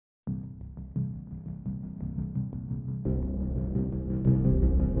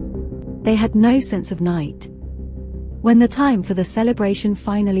They had no sense of night. When the time for the celebration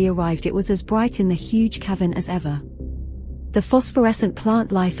finally arrived, it was as bright in the huge cavern as ever. The phosphorescent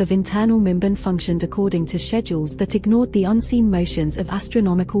plant life of internal Mimban functioned according to schedules that ignored the unseen motions of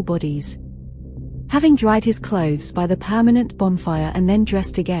astronomical bodies. Having dried his clothes by the permanent bonfire and then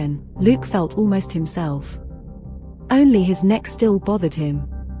dressed again, Luke felt almost himself. Only his neck still bothered him.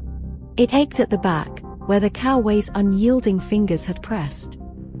 It ached at the back, where the cowboy's unyielding fingers had pressed.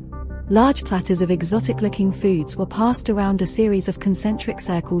 Large platters of exotic-looking foods were passed around a series of concentric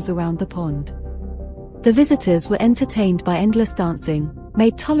circles around the pond. The visitors were entertained by endless dancing,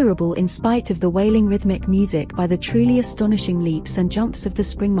 made tolerable in spite of the wailing rhythmic music by the truly astonishing leaps and jumps of the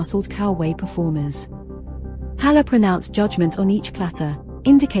spring-muscled cowboy performers. Hala pronounced judgment on each platter,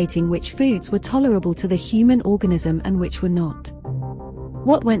 indicating which foods were tolerable to the human organism and which were not.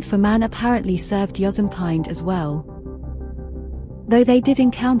 What went for man apparently served Yosemkind as well. Though they did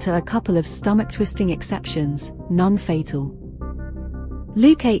encounter a couple of stomach-twisting exceptions, none fatal.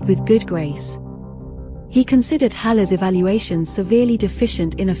 Luke ate with good grace. He considered Hala's evaluations severely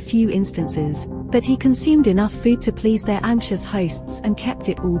deficient in a few instances, but he consumed enough food to please their anxious hosts and kept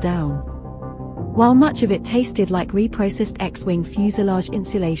it all down. While much of it tasted like reprocessed X-wing fuselage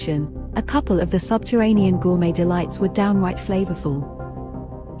insulation, a couple of the subterranean gourmet delights were downright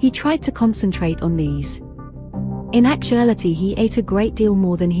flavorful. He tried to concentrate on these. In actuality, he ate a great deal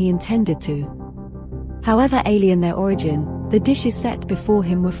more than he intended to. However alien their origin, the dishes set before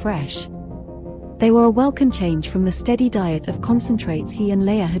him were fresh. They were a welcome change from the steady diet of concentrates he and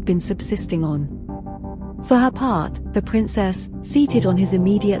Leia had been subsisting on. For her part, the princess, seated on his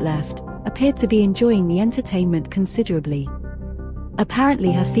immediate left, appeared to be enjoying the entertainment considerably.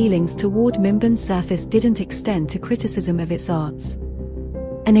 Apparently her feelings toward Mimban's surface didn't extend to criticism of its arts.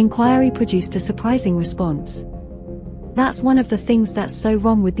 An inquiry produced a surprising response. "That's one of the things that's so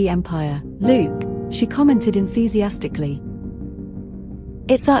wrong with the Empire, Luke," she commented enthusiastically.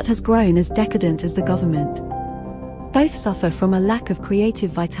 "Its art has grown as decadent as the government. Both suffer from a lack of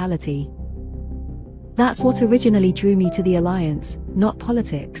creative vitality. That's what originally drew me to the Alliance, not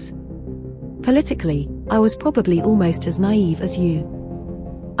politics. Politically, I was probably almost as naive as you."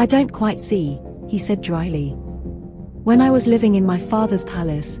 "I don't quite see," he said dryly. "When I was living in my father's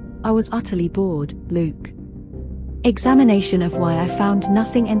palace, I was utterly bored, Luke. Examination of why I found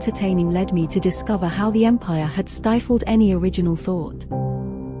nothing entertaining led me to discover how the Empire had stifled any original thought.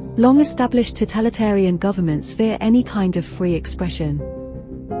 Long-established totalitarian governments fear any kind of free expression.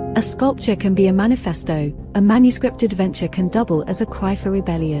 A sculpture can be a manifesto, a manuscript adventure can double as a cry for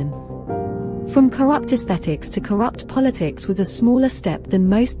rebellion. From corrupt aesthetics to corrupt politics was a smaller step than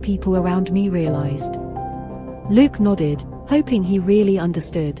most people around me realized." Luke nodded, hoping he really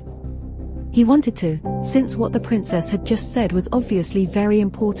understood. He wanted to, since what the princess had just said was obviously very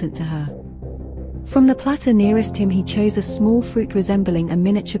important to her. From the platter nearest him he chose a small fruit resembling a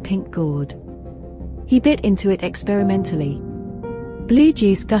miniature pink gourd. He bit into it experimentally. Blue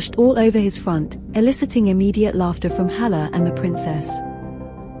juice gushed all over his front, eliciting immediate laughter from Hala and the princess.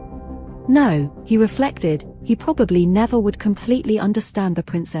 No, he reflected, he probably never would completely understand the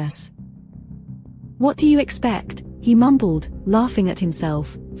princess. "What do you expect?" he mumbled, laughing at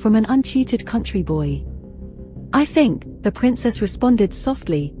himself, from an untutored country boy. "I think," the princess responded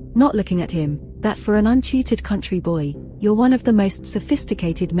softly, not looking at him, "that for an untutored country boy, you're one of the most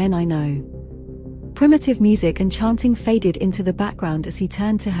sophisticated men I know." Primitive music and chanting faded into the background as he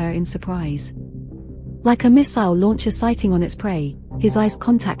turned to her in surprise. Like a missile launcher sighting on its prey, his eyes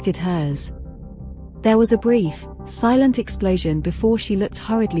contacted hers. There was a brief, silent explosion before she looked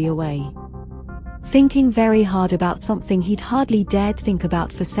hurriedly away. Thinking very hard about something he'd hardly dared think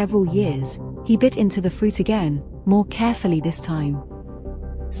about for several years, he bit into the fruit again, more carefully this time.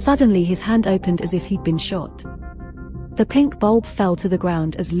 Suddenly his hand opened as if he'd been shot. The pink bulb fell to the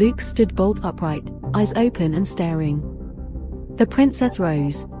ground as Luke stood bolt upright, eyes open and staring. The princess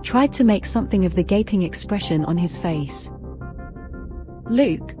rose, tried to make something of the gaping expression on his face.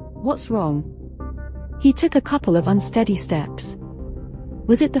 "Luke, what's wrong?" He took a couple of unsteady steps.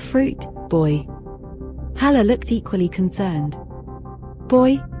 "Was it the fruit, boy?" Hala looked equally concerned.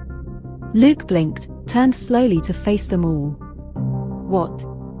 "Boy?" Luke blinked, turned slowly to face them all. "What?"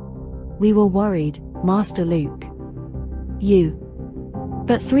 "We were worried, Master Luke." "You?"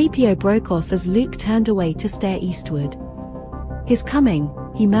 But 3PO broke off as Luke turned away to stare eastward. "His coming,"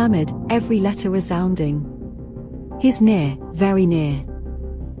 he murmured, every letter resounding. "He's near, very near."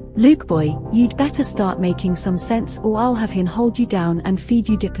 "Luke boy, you'd better start making some sense or I'll have him hold you down and feed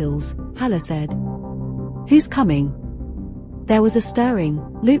you dipples," Hala said. "Who's coming?" There was a stirring,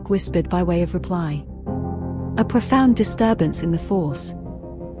 Luke whispered by way of reply. A profound disturbance in the force.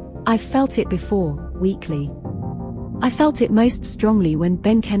 I've felt it before, weakly. I felt it most strongly when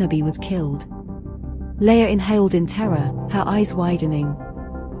Ben Kenobi was killed. Leia inhaled in terror, her eyes widening.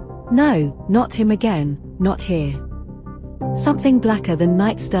 No, not him again, not here. Something blacker than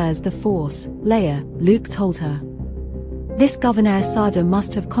night stirs the Force, Leia, Luke told her. This Governor Sada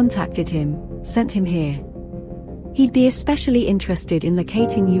must have contacted him, sent him here. He'd be especially interested in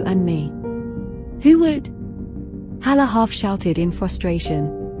locating you and me. Who would? Hala half shouted in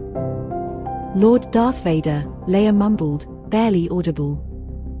frustration. Lord Darth Vader, Leia mumbled, barely audible.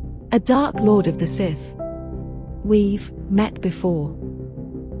 A Dark Lord of the Sith. We've met before.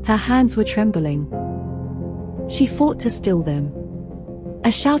 Her hands were trembling. She fought to still them.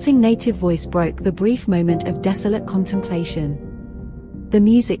 A shouting native voice broke the brief moment of desolate contemplation. The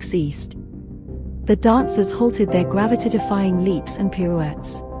music ceased. The dancers halted their gravity-defying leaps and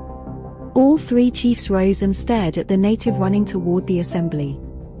pirouettes. All three chiefs rose and stared at the native running toward the assembly.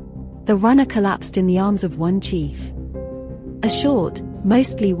 The runner collapsed in the arms of one chief. A short,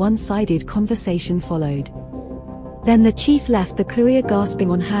 mostly one-sided conversation followed. Then the chief left the courier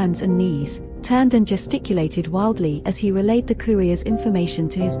gasping on hands and knees, turned and gesticulated wildly as he relayed the courier's information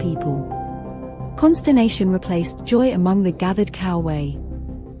to his people. Consternation replaced joy among the gathered Cowway.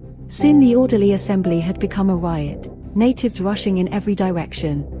 Soon the orderly assembly had become a riot, natives rushing in every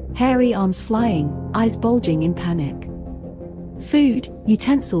direction, hairy arms flying, eyes bulging in panic. Food,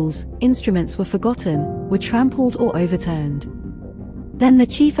 utensils, instruments were forgotten, were trampled or overturned. Then the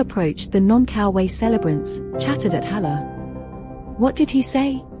chief approached the non-Cowway celebrants, chattered at Hala. What did he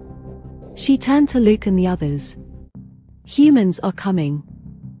say? She turned to Luke and the others. Humans are coming.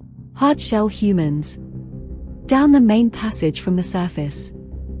 Hard-shell humans. Down the main passage from the surface.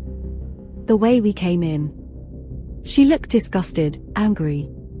 The way we came in. She looked disgusted, angry.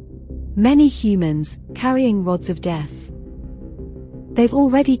 Many humans, carrying rods of death. They've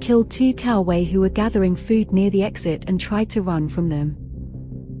already killed 2 Cowway who were gathering food near the exit and tried to run from them.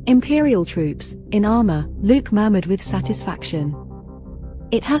 Imperial troops, in armor, Luke murmured with satisfaction.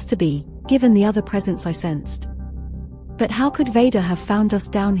 It has to be, given the other presence I sensed. But how could Vader have found us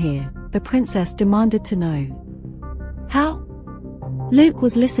down here? The princess demanded to know. How? Luke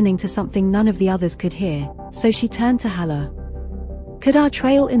was listening to something none of the others could hear, so she turned to Hala. Could our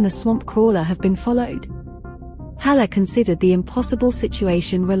trail in the swamp crawler have been followed? Hala considered the impossible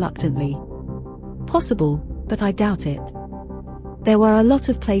situation reluctantly. Possible, but I doubt it. There were a lot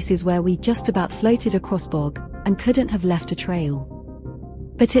of places where we just about floated across bog, and couldn't have left a trail.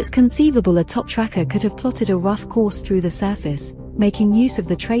 But it's conceivable a top tracker could have plotted a rough course through the surface, making use of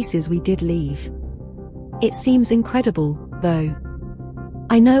the traces we did leave. It seems incredible, though.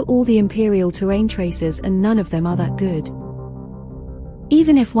 I know all the Imperial terrain tracers and none of them are that good.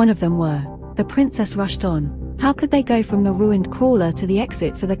 Even if one of them were, the princess rushed on, how could they go from the ruined crawler to the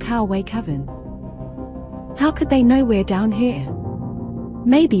exit for the Cowway Cavern? How could they know we're down here?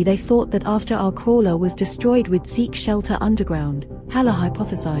 Maybe they thought that after our crawler was destroyed we'd seek shelter underground, Hala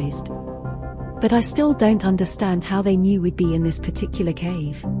hypothesized. But I still don't understand how they knew we'd be in this particular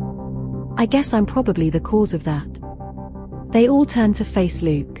cave. I guess I'm probably the cause of that. They all turned to face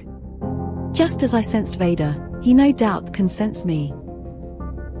Luke. Just as I sensed Vader, he no doubt can sense me.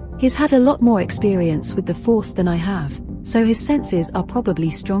 He's had a lot more experience with the Force than I have, so his senses are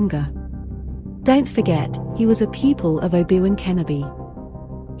probably stronger. Don't forget, he was a pupil of Obi-Wan Kenobi.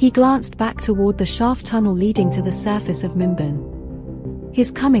 He glanced back toward the shaft tunnel leading to the surface of Mimban.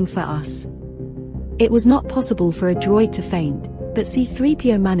 He's coming for us. It was not possible for a droid to faint, but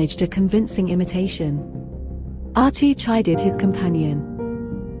C-3PO managed a convincing imitation. R2 chided his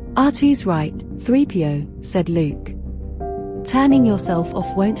companion. R2's right, 3PO, said Luke. Turning yourself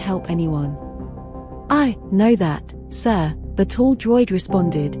off won't help anyone. I know that, sir, the tall droid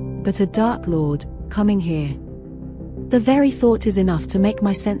responded, but a Dark Lord, coming here. The very thought is enough to make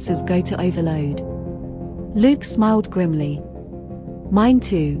my senses go to overload. Luke smiled grimly. Mine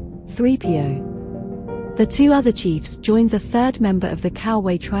too, 3PO. The 2 other chiefs joined the 3rd member of the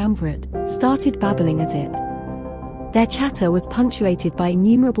Cowway Triumvirate, started babbling at it. Their chatter was punctuated by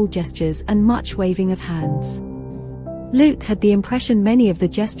innumerable gestures and much waving of hands. Luke had the impression many of the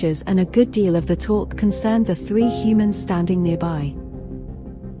gestures and a good deal of the talk concerned the 3 humans standing nearby.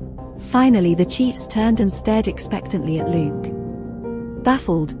 Finally the chiefs turned and stared expectantly at Luke.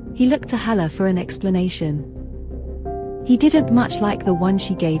 Baffled, he looked to Hala for an explanation. He didn't much like the one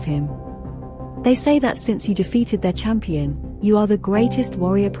she gave him. They say that since you defeated their champion, you are the greatest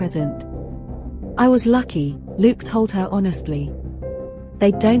warrior present. I was lucky, Luke told her honestly.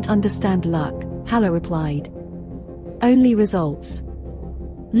 They don't understand luck, Hala replied. Only results.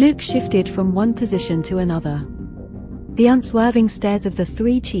 Luke shifted from one position to another. The unswerving stares of the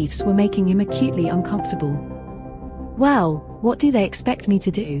three chiefs were making him acutely uncomfortable. Well, what do they expect me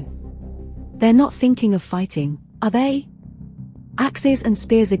to do? They're not thinking of fighting, are they? Axes and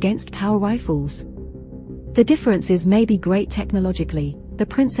spears against power rifles. The differences may be great technologically, the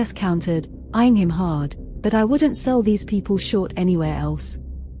princess countered, eyeing him hard, but I wouldn't sell these people short anywhere else.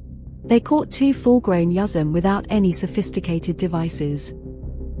 They caught two full-grown Yuzum without any sophisticated devices.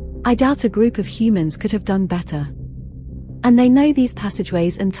 I doubt a group of humans could have done better. And they know these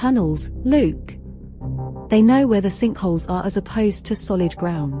passageways and tunnels, Luke. They know where the sinkholes are as opposed to solid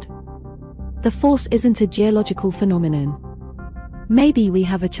ground. The Force isn't a geological phenomenon. Maybe we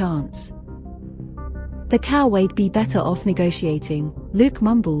have a chance. The cow'd be better off negotiating, Luke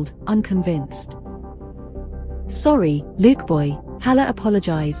mumbled, unconvinced. Sorry, Luke boy, Hala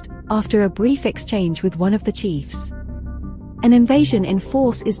apologized, after a brief exchange with one of the chiefs. An invasion in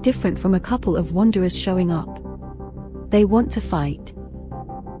force is different from a couple of wanderers showing up. They want to fight.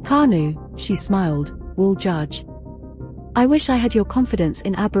 Kanu, she smiled, will judge. I wish I had your confidence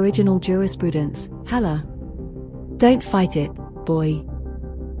in Aboriginal jurisprudence, Hala. Don't fight it, boy.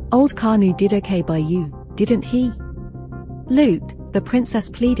 Old Kanu did okay by you, didn't he? Luke, the princess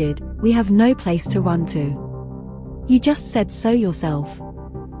pleaded, we have no place to run to. You just said so yourself.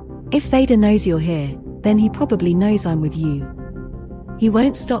 If Vader knows you're here, then he probably knows I'm with you. He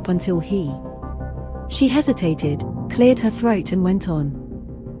won't stop until he... She hesitated, cleared her throat and went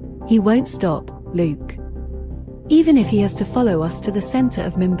on. He won't stop, Luke. Even if he has to follow us to the center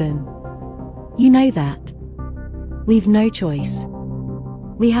of Mimban. You know that. We've no choice.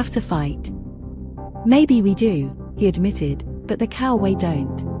 We have to fight. Maybe we do, he admitted, but the cow'd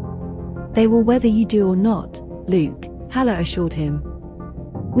don't. They will whether you do or not, Luke, Hala assured him.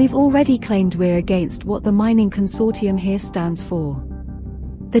 We've already claimed we're against what the mining consortium here stands for.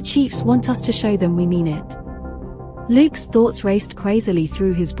 The chiefs want us to show them we mean it. Luke's thoughts raced crazily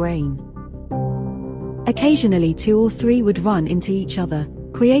through his brain. Occasionally two or three would run into each other,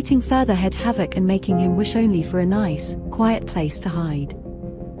 creating further head havoc and making him wish only for a nice, quiet place to hide.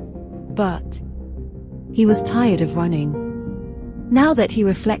 But he was tired of running. Now that he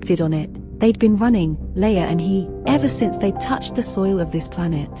reflected on it, they'd been running, Leia and he, ever since they'd touched the soil of this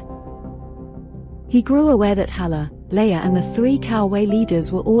planet. He grew aware that Hala, Leia and the three cow'd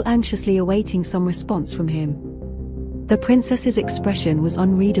leaders were all anxiously awaiting some response from him. The princess's expression was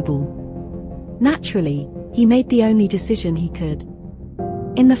unreadable. Naturally, he made the only decision he could.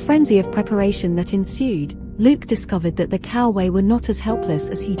 In the frenzy of preparation that ensued, Luke discovered that the cow'd were not as helpless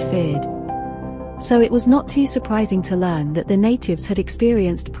as he'd feared. So it was not too surprising to learn that the natives had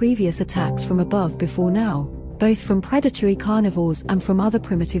experienced previous attacks from above before now, both from predatory carnivores and from other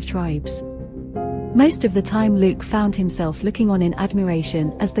primitive tribes. Most of the time Luke found himself looking on in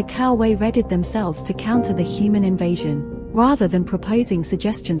admiration as the cow'd readied themselves to counter the human invasion, rather than proposing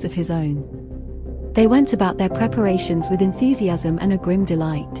suggestions of his own. They went about their preparations with enthusiasm and a grim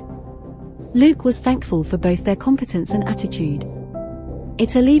delight. Luke was thankful for both their competence and attitude.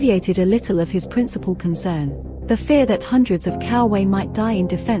 It alleviated a little of his principal concern, the fear that hundreds of cow'd might die in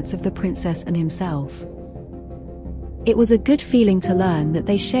defense of the princess and himself. It was a good feeling to learn that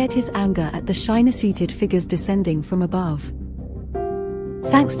they shared his anger at the shiner-suited figures descending from above.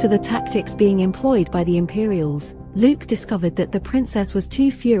 Thanks to the tactics being employed by the Imperials, Luke discovered that the princess was too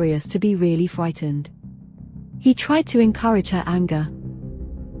furious to be really frightened. He tried to encourage her anger.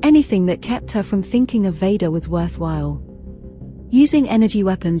 Anything that kept her from thinking of Vader was worthwhile. Using energy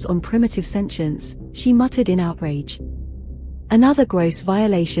weapons on primitive sentience, she muttered in outrage. Another gross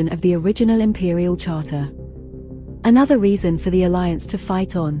violation of the original Imperial Charter. Another reason for the Alliance to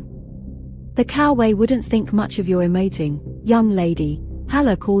fight on. The cow'd wouldn't think much of your emoting, young lady,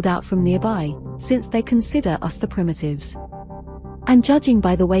 Hala called out from nearby, since they consider us the primitives. And judging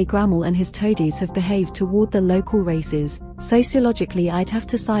by the way Grammel and his toadies have behaved toward the local races, sociologically I'd have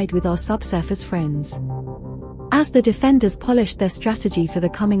to side with our subsurface friends. As the defenders polished their strategy for the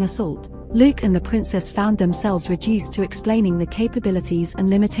coming assault, Luke and the princess found themselves reduced to explaining the capabilities and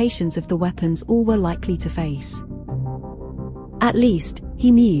limitations of the weapons all were likely to face. At least,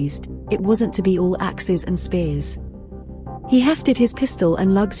 he mused, it wasn't to be all axes and spears. He hefted his pistol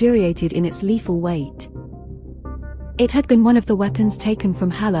and luxuriated in its lethal weight. It had been one of the weapons taken from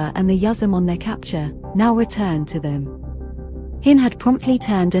Hala and the Yuzum on their capture, now returned to them. Hin had promptly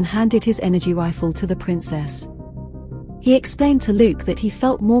turned and handed his energy rifle to the princess. He explained to Luke that he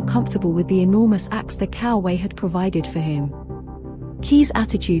felt more comfortable with the enormous axe the cow'd had provided for him. Key's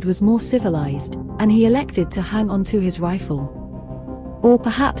attitude was more civilized, and he elected to hang on to his rifle. Or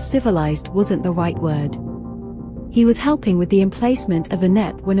perhaps civilized wasn't the right word. He was helping with the emplacement of a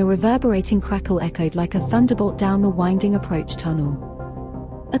net when a reverberating crackle echoed like a thunderbolt down the winding approach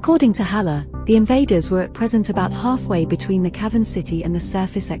tunnel. According to Haller, the invaders were at present about halfway between the cavern city and the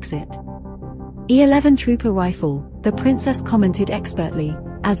surface exit. E11 Trooper Rifle, the princess commented expertly,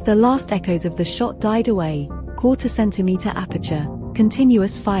 as the last echoes of the shot died away, quarter-centimeter aperture,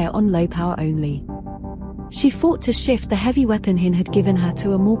 continuous fire on low power only. She fought to shift the heavy weapon Hin had given her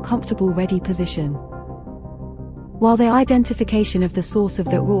to a more comfortable ready position. While their identification of the source of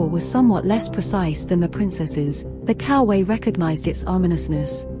that roar was somewhat less precise than the princess's, the cowway recognized its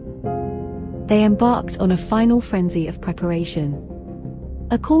ominousness. They embarked on a final frenzy of preparation.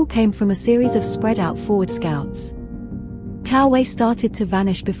 A call came from a series of spread-out forward scouts. Cowway started to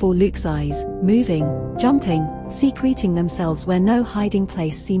vanish before Luke's eyes, moving, jumping, secreting themselves where no hiding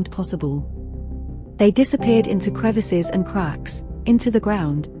place seemed possible. They disappeared into crevices and cracks, into the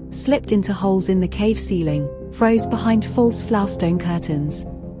ground, slipped into holes in the cave ceiling, froze behind false flowerstone curtains.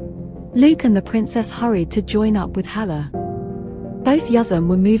 Luke and the princess hurried to join up with Haller. Both Yuzum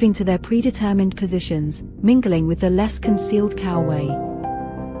were moving to their predetermined positions, mingling with the less concealed cowway.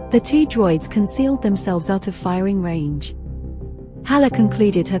 The two droids concealed themselves out of firing range. Haller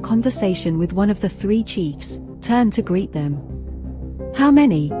concluded her conversation with one of the three chiefs, turned to greet them. "How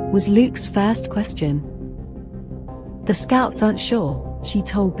many?" was Luke's first question. "The scouts aren't sure," she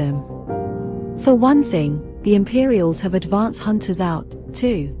told them. "For one thing, the Imperials have advanced hunters out,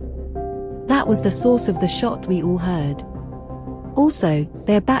 too. That was the source of the shot we all heard. Also,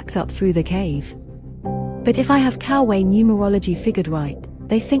 they're backed up through the cave. But if I have cowway numerology figured right,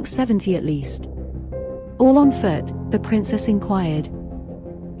 they think 70 at least." "All on foot?" the princess inquired.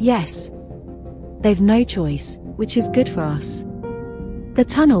 "Yes. They've no choice, which is good for us. The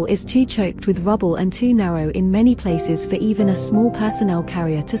tunnel is too choked with rubble and too narrow in many places for even a small personnel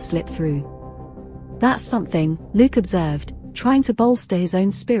carrier to slip through." "That's something," Luke observed, trying to bolster his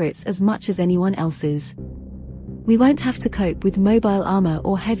own spirits as much as anyone else's. "We won't have to cope with mobile armor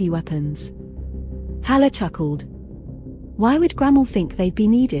or heavy weapons." Haller chuckled. "Why would Grammel think they'd be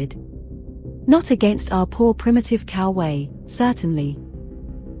needed? Not against our poor primitive cowway, certainly.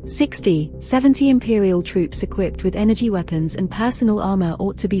 60, 70 Imperial troops equipped with energy weapons and personal armor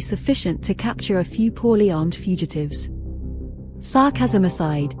ought to be sufficient to capture a few poorly armed fugitives." Sarcasm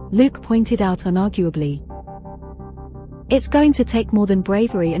aside, Luke pointed out unarguably, "It's going to take more than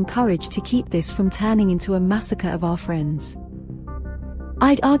bravery and courage to keep this from turning into a massacre of our friends."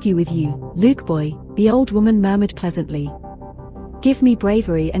 "I'd argue with you, Luke boy," the old woman murmured pleasantly. "Give me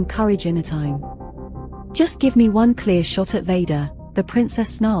bravery and courage in a time. Just give me one clear shot at Vader," the princess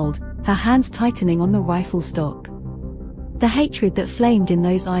snarled, her hands tightening on the rifle stock. The hatred that flamed in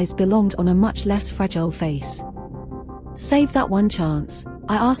those eyes belonged on a much less fragile face. "Save that one chance,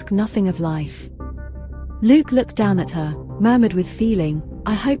 I ask nothing of life." Luke looked down at her, murmured with feeling,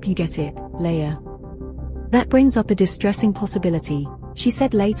 "I hope you get it, Leia." "That brings up a distressing possibility," she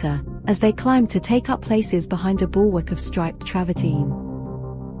said later, as they climbed to take up places behind a bulwark of striped travertine.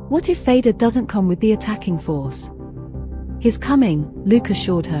 "What if Vader doesn't come with the attacking force?" "He's coming," Luke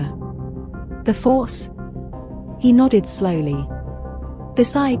assured her. "The Force?" He nodded slowly.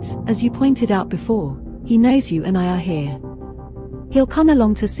 "Besides, as you pointed out before, he knows you and I are here. He'll come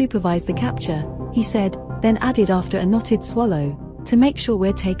along to supervise the capture," he said, then added after a knotted swallow, "to make sure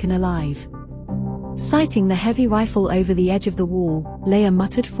we're taken alive." Sighting the heavy rifle over the edge of the wall, Leia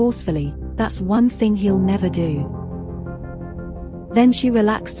muttered forcefully, "That's one thing he'll never do." Then she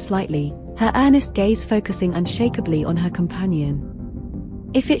relaxed slightly, her earnest gaze focusing unshakably on her companion.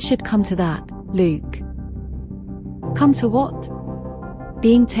 "If it should come to that, Luke." "Come to what?"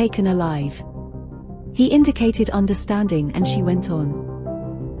 "Being taken alive." He indicated understanding and she went on.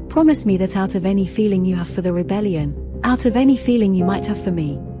 "Promise me that out of any feeling you have for the rebellion, out of any feeling you might have for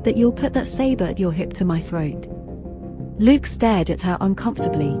me, that you'll put that saber at your hip to my throat." Luke stared at her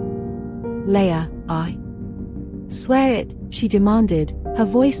uncomfortably. "Leia, I swear it," she demanded, her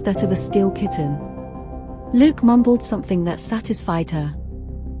voice that of a steel kitten. Luke mumbled something that satisfied her.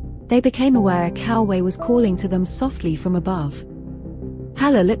 They became aware a cowway was calling to them softly from above.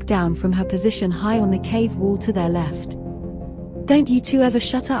 Haller looked down from her position high on the cave wall to their left. "Don't you two ever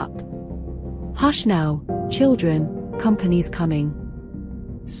shut up? Hush now, children, company's coming."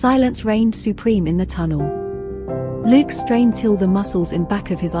 Silence reigned supreme in the tunnel. Luke strained till the muscles in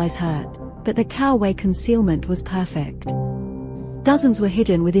back of his eyes hurt, but the cowway concealment was perfect. Dozens were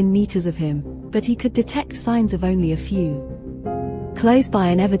hidden within meters of him, but he could detect signs of only a few. Close by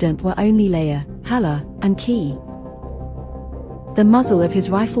and evident were only Leia, Haller, and Key. The muzzle of his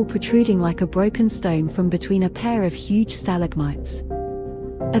rifle protruding like a broken stone from between a pair of huge stalagmites.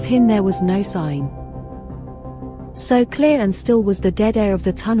 Of him there was no sign. So clear and still was the dead air of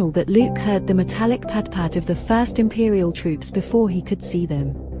the tunnel that Luke heard the metallic pad-pad of the first Imperial troops before he could see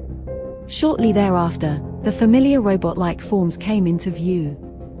them. Shortly thereafter, the familiar robot-like forms came into view.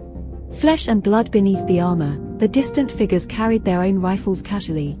 Flesh and blood beneath the armor, the distant figures carried their own rifles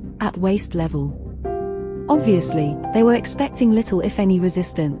casually, at waist level. Obviously, they were expecting little if any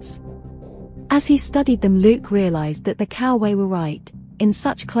resistance. As he studied them, Luke realized that the Cowway were right. In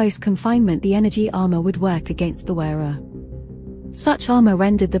such close confinement, the energy armor would work against the wearer. Such armor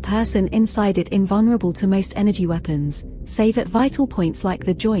rendered the person inside it invulnerable to most energy weapons, save at vital points like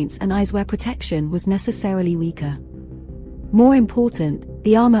the joints and eyes where protection was necessarily weaker. More important,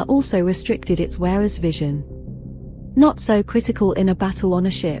 the armor also restricted its wearer's vision. Not so critical in a battle on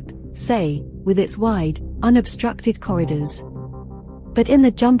a ship, say, with its wide, unobstructed corridors. But in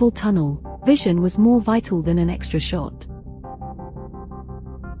the jumbled tunnel, vision was more vital than an extra shot.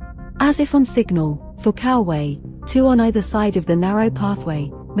 As if on signal, for Cowway, two on either side of the narrow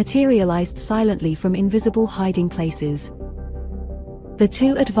pathway, materialized silently from invisible hiding places. The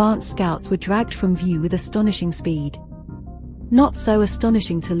two advanced scouts were dragged from view with astonishing speed. Not so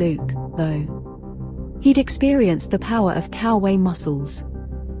astonishing to Luke, though. He'd experienced the power of Cowway muscles.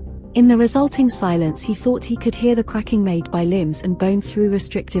 In the resulting silence, he thought he could hear the cracking made by limbs and bone through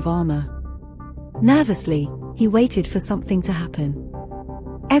restrictive armor. Nervously, he waited for something to happen.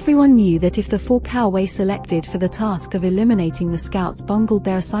 Everyone knew that if the four Cowway selected for the task of eliminating the scouts bungled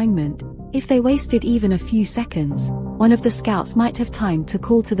their assignment, if they wasted even a few seconds, one of the scouts might have time to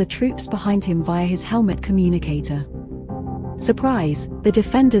call to the troops behind him via his helmet communicator. Surprise, the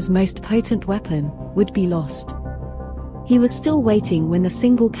defender's most potent weapon, would be lost. He was still waiting when the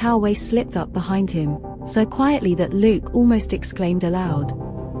single Cowway slipped up behind him, so quietly that Luke almost exclaimed aloud.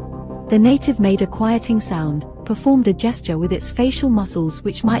 The native made a quieting sound, performed a gesture with its facial muscles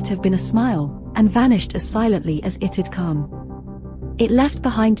which might have been a smile, and vanished as silently as it had come. It left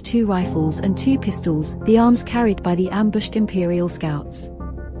behind two rifles and two pistols, the arms carried by the ambushed Imperial scouts.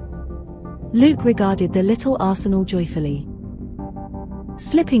 Luke regarded the little arsenal joyfully.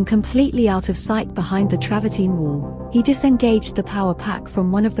 Slipping completely out of sight behind the travertine wall, he disengaged the power pack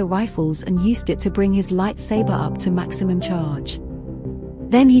from one of the rifles and used it to bring his lightsaber up to maximum charge.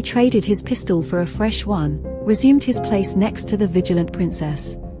 Then he traded his pistol for a fresh one, resumed his place next to the vigilant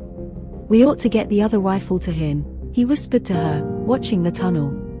princess. "We ought to get the other rifle to him," he whispered to her, watching the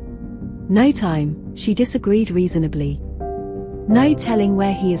tunnel. "No time," she disagreed reasonably. "No telling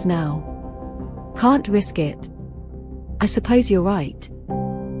where he is now. Can't risk it." "I suppose you're right."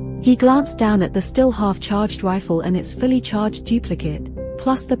 He glanced down at the still half-charged rifle and its fully charged duplicate,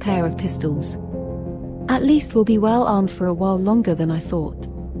 plus the pair of pistols. "At least we'll be well armed for a while longer than I thought."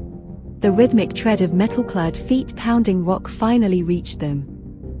 The rhythmic tread of metal-clad feet pounding rock finally reached them.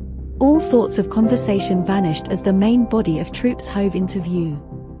 All thoughts of conversation vanished as the main body of troops hove into view.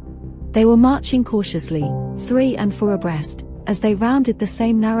 They were marching cautiously, 3 and 4 abreast, as they rounded the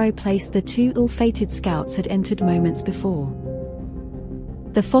same narrow place the two ill-fated scouts had entered moments before.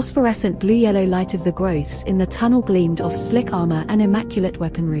 The phosphorescent blue-yellow light of the growths in the tunnel gleamed off slick armor and immaculate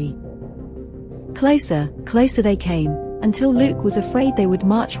weaponry. Closer, closer they came, until Luke was afraid they would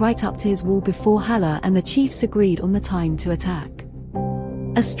march right up to his wall before Hala and the chiefs agreed on the time to attack.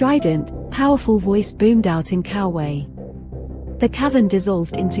 A strident, powerful voice boomed out in Cowway. The cavern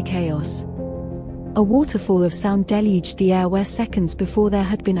dissolved into chaos. A waterfall of sound deluged the air where seconds before there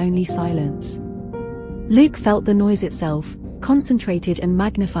had been only silence. Luke felt the noise itself, concentrated and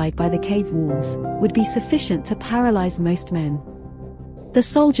magnified by the cave walls, would be sufficient to paralyze most men. The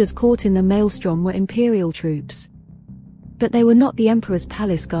soldiers caught in the maelstrom were Imperial troops. But they were not the Emperor's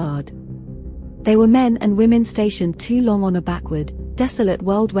palace guard. They were men and women stationed too long on a backward, desolate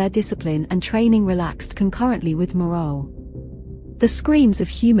world where discipline and training relaxed concurrently with morale. The screams of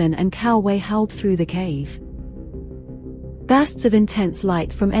human and Cowway howled through the cave. Bursts of intense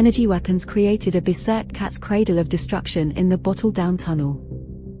light from energy weapons created a berserk cat's cradle of destruction in the bottled-down tunnel.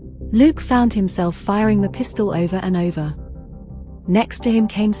 Luke found himself firing the pistol over and over. Next to him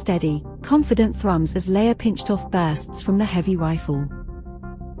came steady, confident thrums as Leia pinched off bursts from the heavy rifle.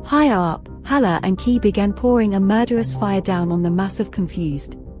 Higher up, Hala and Ki began pouring a murderous fire down on the mass of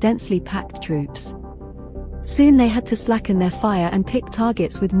confused, densely packed troops. Soon they had to slacken their fire and pick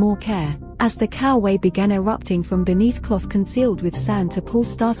targets with more care, as the Cowway began erupting from beneath cloth concealed with sand to pull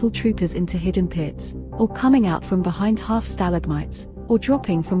startled troopers into hidden pits, or coming out from behind half-stalagmites, or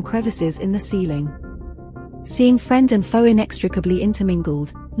dropping from crevices in the ceiling. Seeing friend and foe inextricably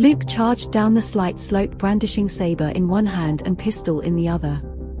intermingled, Luke charged down the slight slope brandishing saber in one hand and pistol in the other.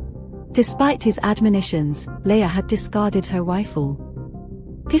 Despite his admonitions, Leia had discarded her rifle.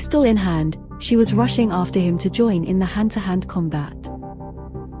 Pistol in hand, she was rushing after him to join in the hand-to-hand combat.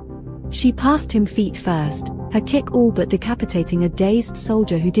 She passed him feet first, her kick all but decapitating a dazed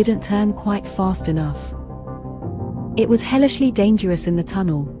soldier who didn't turn quite fast enough. It was hellishly dangerous in the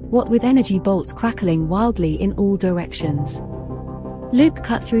tunnel, what with energy bolts crackling wildly in all directions. Luke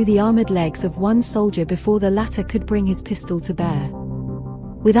cut through the armored legs of one soldier before the latter could bring his pistol to bear.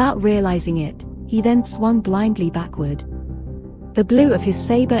 Without realizing it, he then swung blindly backward. The blue of his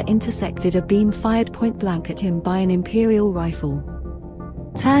saber intersected a beam fired point-blank at him by an Imperial rifle.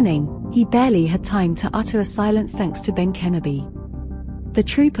 Turning, he barely had time to utter a silent thanks to Ben Kenobi. The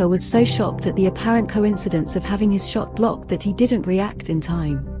trooper was so shocked at the apparent coincidence of having his shot blocked that he didn't react in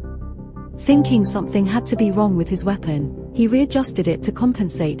time. Thinking something had to be wrong with his weapon, he readjusted it to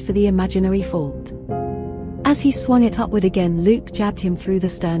compensate for the imaginary fault. As he swung it upward again, Luke jabbed him through the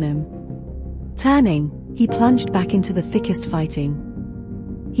sternum. Turning, he plunged back into the thickest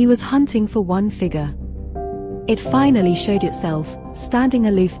fighting. He was hunting for one figure. It finally showed itself, standing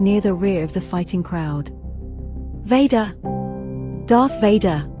aloof near the rear of the fighting crowd. Vader! Darth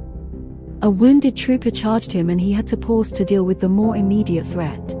Vader! A wounded trooper charged him and he had to pause to deal with the more immediate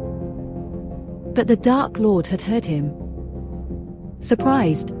threat. But the Dark Lord had heard him.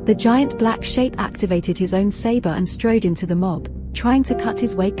 Surprised, the giant black shape activated his own saber and strode into the mob, trying to cut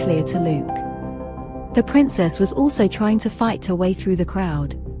his way clear to Luke. The princess was also trying to fight her way through the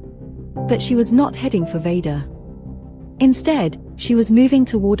crowd. But she was not heading for Vader. Instead, she was moving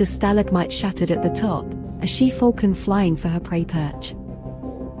toward a stalagmite shattered at the top, a she-falcon flying for her prey perch.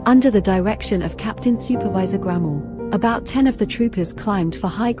 Under the direction of Captain Supervisor Grammel, about 10 of the troopers climbed for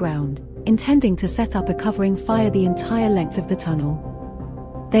high ground, intending to set up a covering fire the entire length of the tunnel.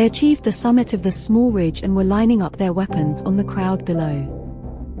 They achieved the summit of the small ridge and were lining up their weapons on the crowd below.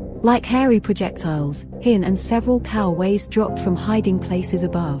 Like hairy projectiles, Hin and several cow-ways dropped from hiding places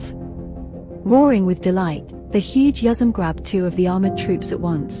above. Roaring with delight, the huge Yuzum grabbed 2 of the armored troops at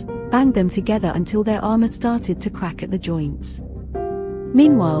once, banged them together until their armor started to crack at the joints.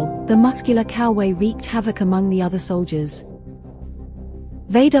 Meanwhile, the muscular cow-way wreaked havoc among the other soldiers.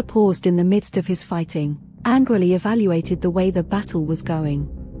 Vader paused in the midst of his fighting, angrily evaluated the way the battle was going.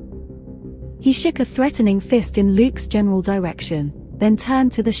 He shook a threatening fist in Luke's general direction, then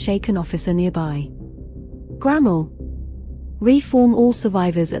turned to the shaken officer nearby. Grammel! Reform all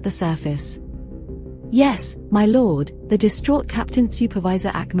survivors at the surface. Yes, my lord, the distraught Captain Supervisor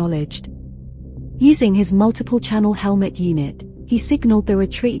acknowledged. Using his multiple-channel helmet unit, he signaled the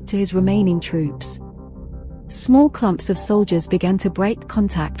retreat to his remaining troops. Small clumps of soldiers began to break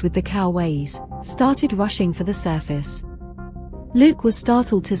contact with the cow-ways, started rushing for the surface. Luke was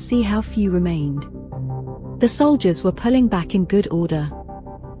startled to see how few remained. The soldiers were pulling back in good order.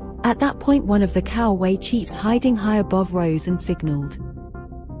 At that point, one of the cow-way chiefs hiding high above rose and signaled.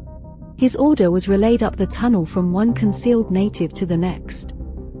 His order was relayed up the tunnel from one concealed native to the next.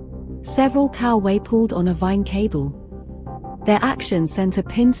 Several cow-way pulled on a vine cable. Their action sent a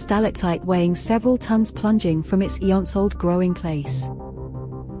pinned stalactite weighing several tons plunging from its eons-old growing place.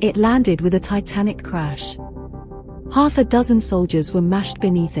 It landed with a titanic crash. Half a dozen soldiers were mashed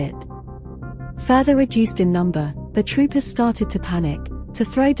beneath it. Further reduced in number, the troopers started to panic, to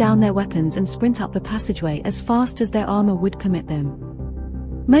throw down their weapons and sprint up the passageway as fast as their armor would permit them.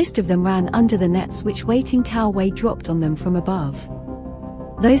 Most of them ran under the nets which waiting cow-way dropped on them from above.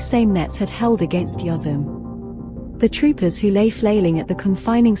 Those same nets had held against Yuzum. The troopers who lay flailing at the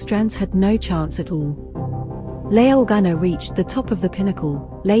confining strands had no chance at all. Leia Organa reached the top of the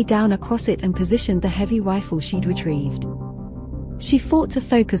pinnacle, lay down across it and positioned the heavy rifle she'd retrieved. She fought to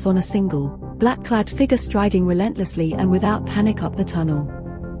focus on a single, black-clad figure striding relentlessly and without panic up the tunnel.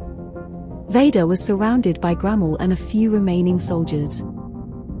 Vader was surrounded by Grammel and a few remaining soldiers.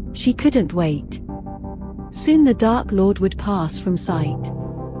 She couldn't wait. Soon the Dark Lord would pass from sight.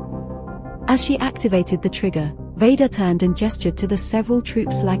 As she activated the trigger, Vader turned and gestured to the several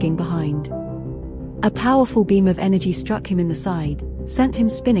troops lagging behind. A powerful beam of energy struck him in the side, sent him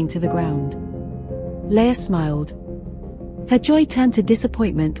spinning to the ground. Leia smiled. Her joy turned to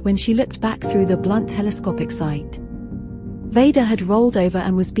disappointment when she looked back through the blunt telescopic sight. Vader had rolled over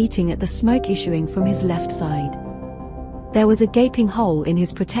and was beating at the smoke issuing from his left side. There was a gaping hole in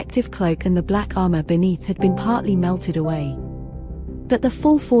his protective cloak and the black armor beneath had been partly melted away. But the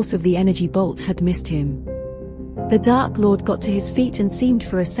full force of the energy bolt had missed him. The Dark Lord got to his feet and seemed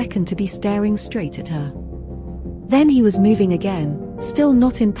for a second to be staring straight at her. Then he was moving again, still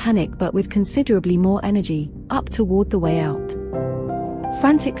not in panic but with considerably more energy, up toward the way out.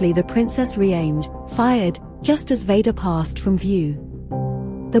 Frantically the princess re-aimed, fired, just as Vader passed from view.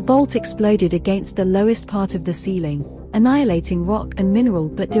 The bolt exploded against the lowest part of the ceiling, annihilating rock and mineral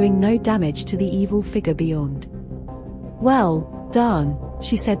but doing no damage to the evil figure beyond. Well, darn,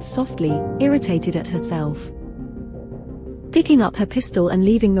 she said softly, irritated at herself. Picking up her pistol and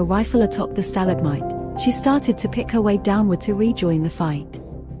leaving the rifle atop the stalagmite, she started to pick her way downward to rejoin the fight.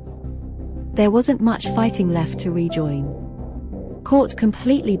 There wasn't much fighting left to rejoin. Caught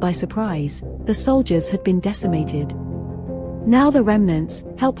completely by surprise, the soldiers had been decimated. Now the remnants,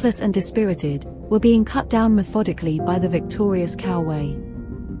 helpless and dispirited, were being cut down methodically by the victorious cowway.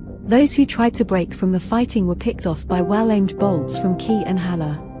 Those who tried to break from the fighting were picked off by well-aimed bolts from Key and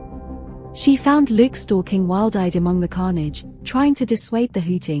Hala. She found Luke stalking wild-eyed among the carnage, trying to dissuade the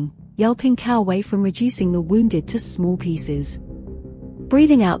hooting, yelping cowway from reducing the wounded to small pieces.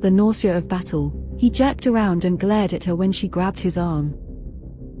 Breathing out the nausea of battle, he jerked around and glared at her when she grabbed his arm.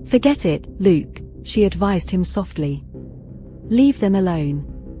 "Forget it, Luke," she advised him softly. "Leave them alone.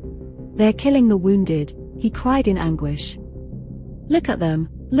 They're killing the wounded," he cried in anguish. "Look at them,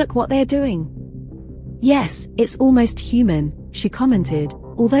 look what they're doing." "Yes, it's almost human," she commented,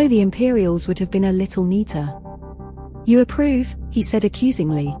 although the Imperials would have been a little neater. "You approve?" he said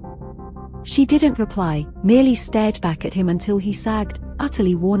accusingly. She didn't reply, merely stared back at him until he sagged,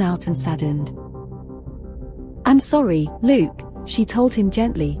 utterly worn out and saddened. "I'm sorry, Luke," she told him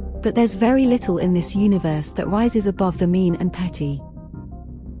gently, "but there's very little in this universe that rises above the mean and petty.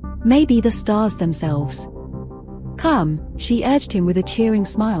 Maybe the stars themselves. Come," she urged him with a cheering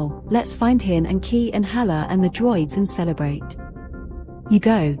smile, "let's find Hin and Key and Hala and the droids and celebrate." "You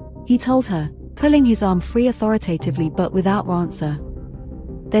go," he told her, pulling his arm free authoritatively but without answer.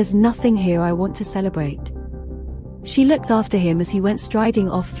 "There's nothing here I want to celebrate." She looked after him as he went striding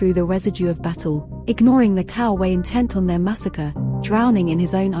off through the residue of battle, ignoring the cowway intent on their massacre, drowning in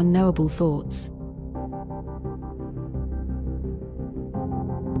his own unknowable thoughts.